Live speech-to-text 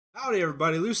Howdy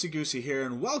everybody, Loosey Goosey here,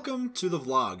 and welcome to the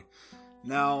vlog.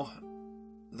 Now,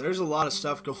 there's a lot of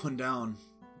stuff going down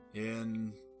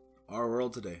in our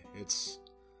world today. It's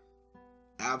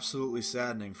absolutely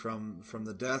saddening, from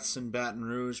the deaths in Baton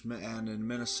Rouge and in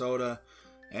Minnesota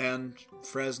and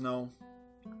Fresno,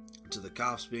 to the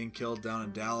cops being killed down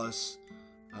in Dallas.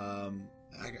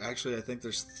 Actually, I think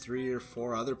there's 3 or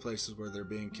 4 other places where they're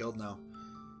being killed now.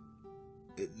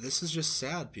 This is just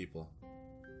sad, people.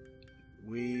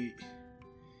 We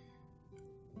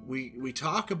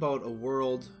talk about a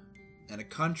world and a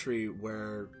country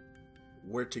where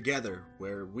we're together,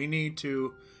 where we need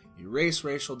to erase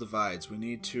racial divides. We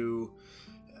need to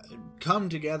come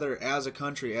together as a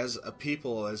country, as a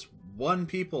people, as one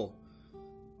people.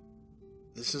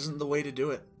 This isn't the way to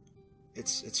do it.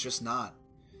 It's just not.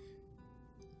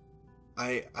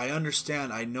 I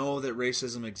understand. I know that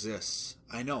racism exists.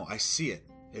 I know. I see it.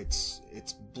 It's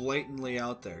blatantly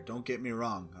out there. Don't get me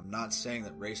wrong. I'm not saying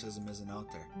that racism isn't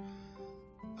out there.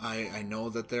 I know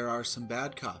that there are some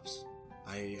bad cops.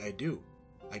 I do.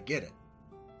 I get it.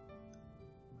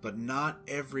 But not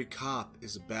every cop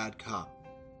is a bad cop.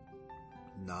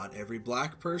 Not every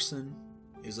black person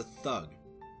is a thug.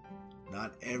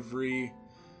 Not every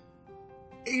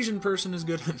Asian person is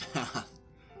good at math.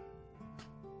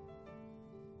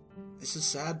 This is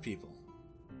sad, people.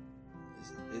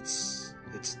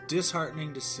 It's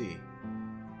disheartening to see,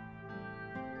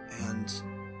 and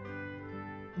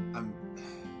I'm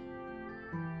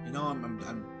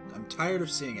tired of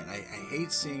seeing it. I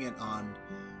hate seeing it on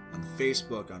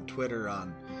Facebook, on Twitter,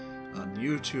 on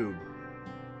YouTube,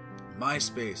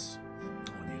 MySpace.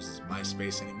 No one uses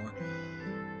MySpace anymore,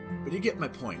 but you get my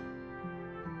point.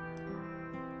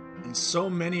 And so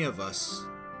many of us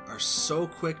are so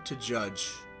quick to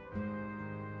judge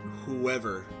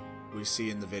whoever we see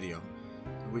in the video.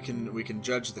 We can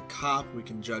judge the cop, we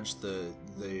can judge the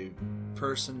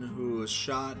person who was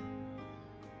shot,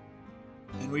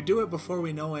 and we do it before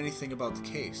we know anything about the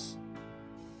case.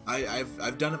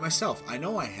 I've done it myself. I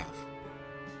know I have,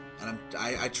 and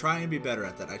I try and be better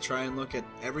at that. I try and look at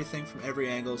everything from every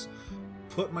angle,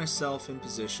 put myself in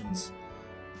positions.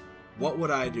 What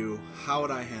would I do? How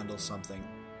would I handle something?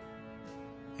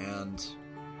 And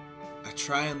I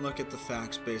try and look at the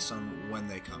facts based on when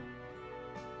they come.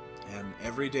 And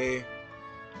every day,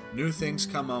 new things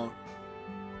come out,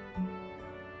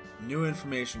 new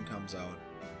information comes out,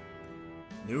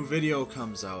 new video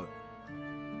comes out,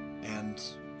 and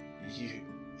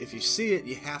if you see it,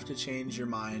 you have to change your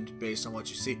mind based on what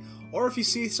you see. Or if you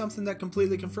see something that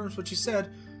completely confirms what you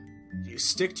said, you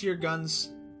stick to your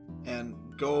guns and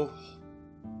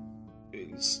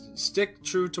stick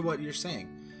true to what you're saying.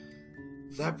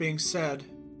 That being said,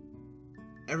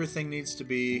 everything needs to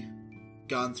be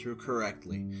gone through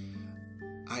correctly.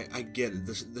 I get it.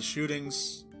 The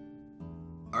shootings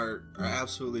are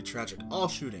absolutely tragic. All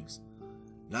shootings.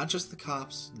 Not just the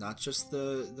cops, not just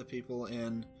the people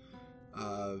in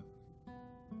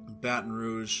Baton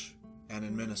Rouge and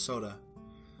in Minnesota.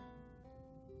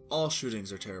 All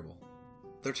shootings are terrible.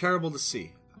 They're terrible to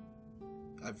see.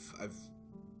 I've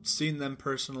seen them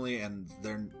personally, and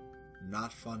they're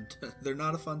not fun. They're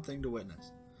not a fun thing to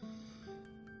witness.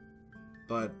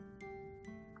 But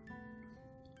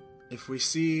if we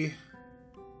see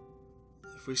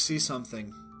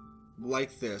something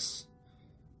like this,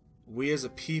 we as a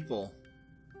people,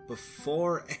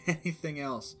 before anything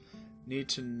else, need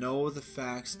to know the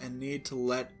facts and need to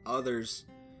let others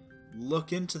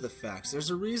look into the facts. There's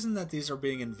a reason that these are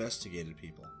being investigated,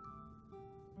 people.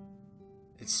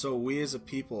 It's so we as a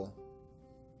people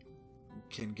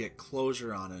can get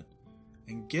closure on it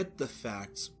and get the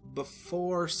facts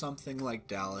before something like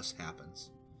Dallas happens.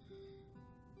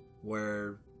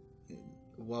 Where,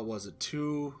 what was it,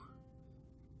 two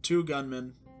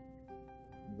gunmen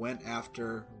went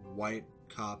after white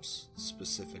cops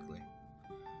specifically.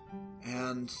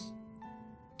 And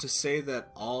to say that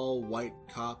all white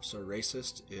cops are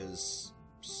racist is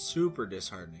super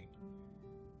disheartening.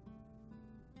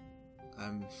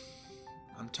 I'm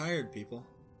tired, people.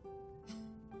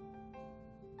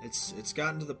 It's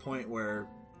gotten to the point where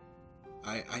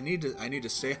I need to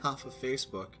stay off of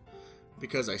Facebook,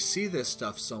 because I see this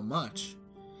stuff so much,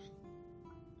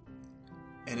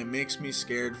 and it makes me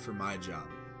scared for my job.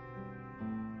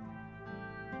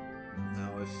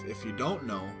 Now, if you don't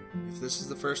know, if this is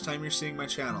the first time you're seeing my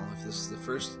channel, if this is the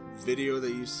first video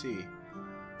that you see,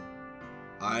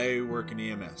 I work in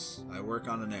EMS. I work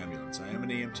on an ambulance. I am an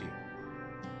EMT.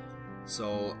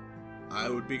 So I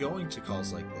would be going to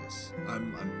calls like this.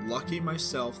 I'm lucky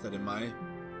myself that in my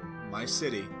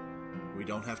city, we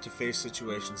don't have to face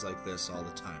situations like this all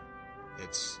the time.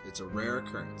 It's a rare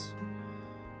occurrence.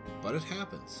 but it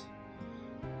happens.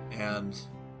 And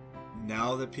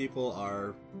now that people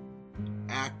are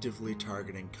actively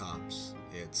targeting cops,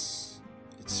 it's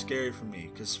scary for me,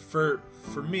 because for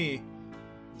me,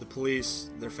 the police,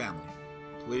 they're family.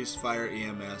 Police, fire,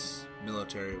 EMS,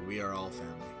 military, we are all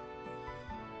family.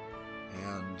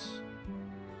 And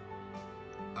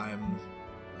I'm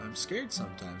scared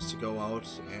sometimes to go out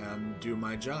and do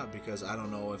my job, because I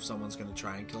don't know if someone's going to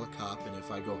try and kill a cop, and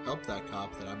if I go help that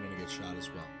cop, then I'm going to get shot as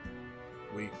well.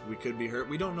 We could be hurt.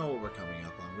 We don't know what we're coming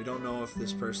up on. We don't know if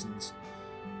this person's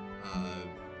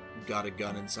got a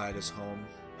gun inside his home,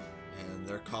 and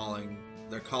they're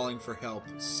calling for help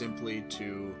simply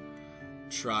to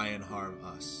try and harm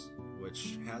us,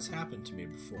 which has happened to me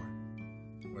before,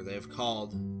 where they have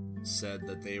called, said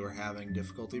that they were having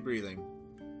difficulty breathing,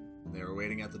 and they were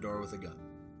waiting at the door with a gun.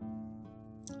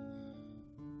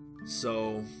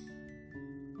 So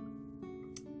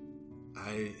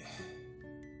I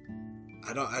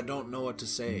don't know what to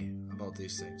say about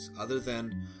these things, other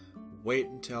than wait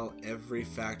until every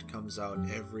fact comes out,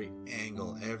 every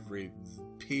angle, every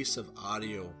piece of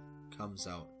audio comes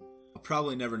out. I'll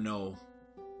probably never know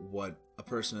what a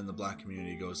person in the black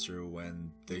community goes through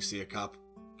when they see a cop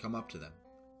come up to them.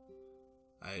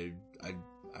 I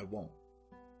won't.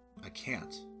 I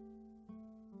can't.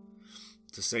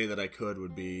 To say that I could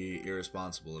would be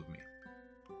irresponsible of me.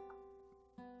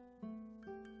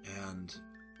 And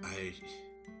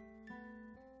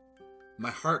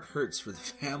my heart hurts for the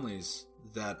families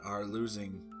that are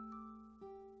losing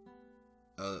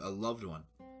a loved one.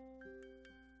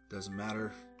 Doesn't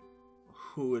matter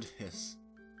who it is.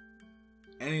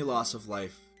 Any loss of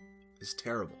life is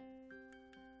terrible.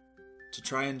 To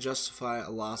try and justify a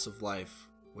loss of life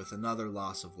with another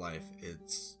loss of life,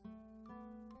 it's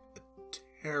a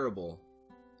terrible,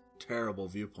 terrible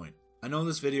viewpoint. I know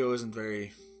this video isn't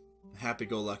very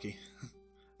happy-go-lucky.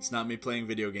 It's not me playing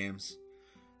video games.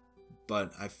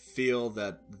 But I feel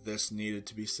that this needed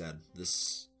to be said.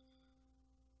 This,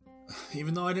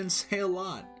 even though I didn't say a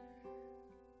lot,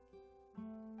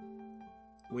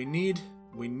 we need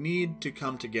to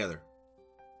come together.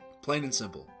 Plain and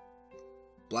simple.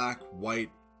 Black, white,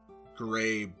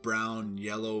 gray, brown,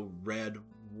 yellow, red,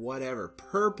 whatever.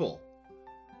 Purple.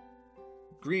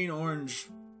 Green, orange,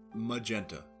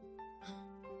 magenta.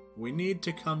 We need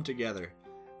to come together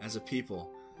as a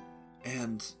people.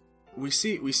 And we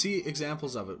see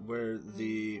examples of it where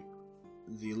the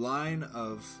line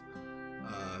of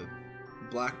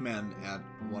black men at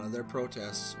one of their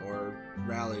protests or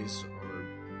rallies or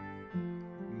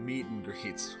meet and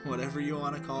greets, whatever you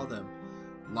want to call them,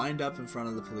 lined up in front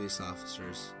of the police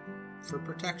officers for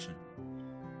protection.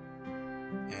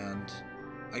 And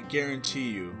I guarantee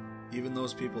you, even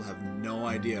those people have no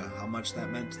idea how much that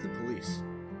meant to the police.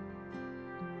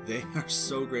 They are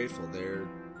so grateful.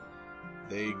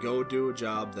 They go do a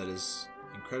job that is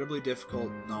incredibly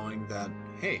difficult, knowing that,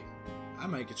 hey, I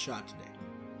might get shot today.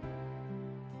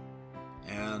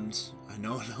 And I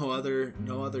know no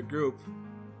other group,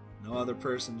 no other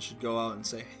person should go out and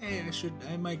say, hey,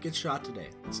 I might get shot today.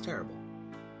 It's terrible.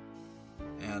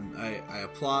 And I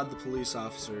applaud the police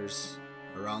officers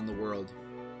around the world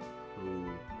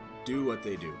who do what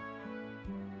they do.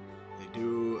 They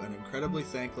do an incredibly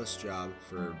thankless job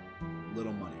for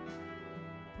little money.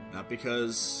 Not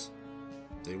because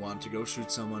they want to go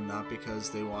shoot someone, not because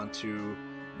they want to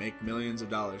make millions of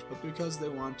dollars, but because they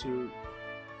want to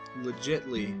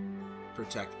legitly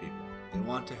protect people. They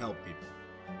want to help people.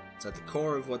 It's at the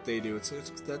core of what they do. It's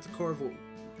at the core of what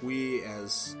we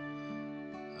as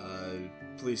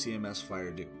police, EMS,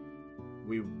 fire do.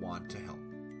 We want to help.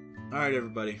 Alright,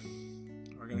 everybody.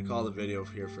 We're going to call the video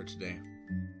here for today.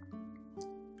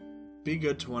 Be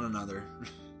good to one another.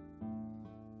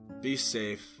 Be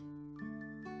safe.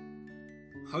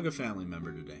 Hug a family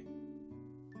member today.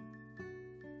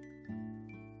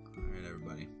 Alright,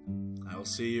 everybody. I will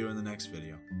see you in the next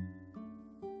video.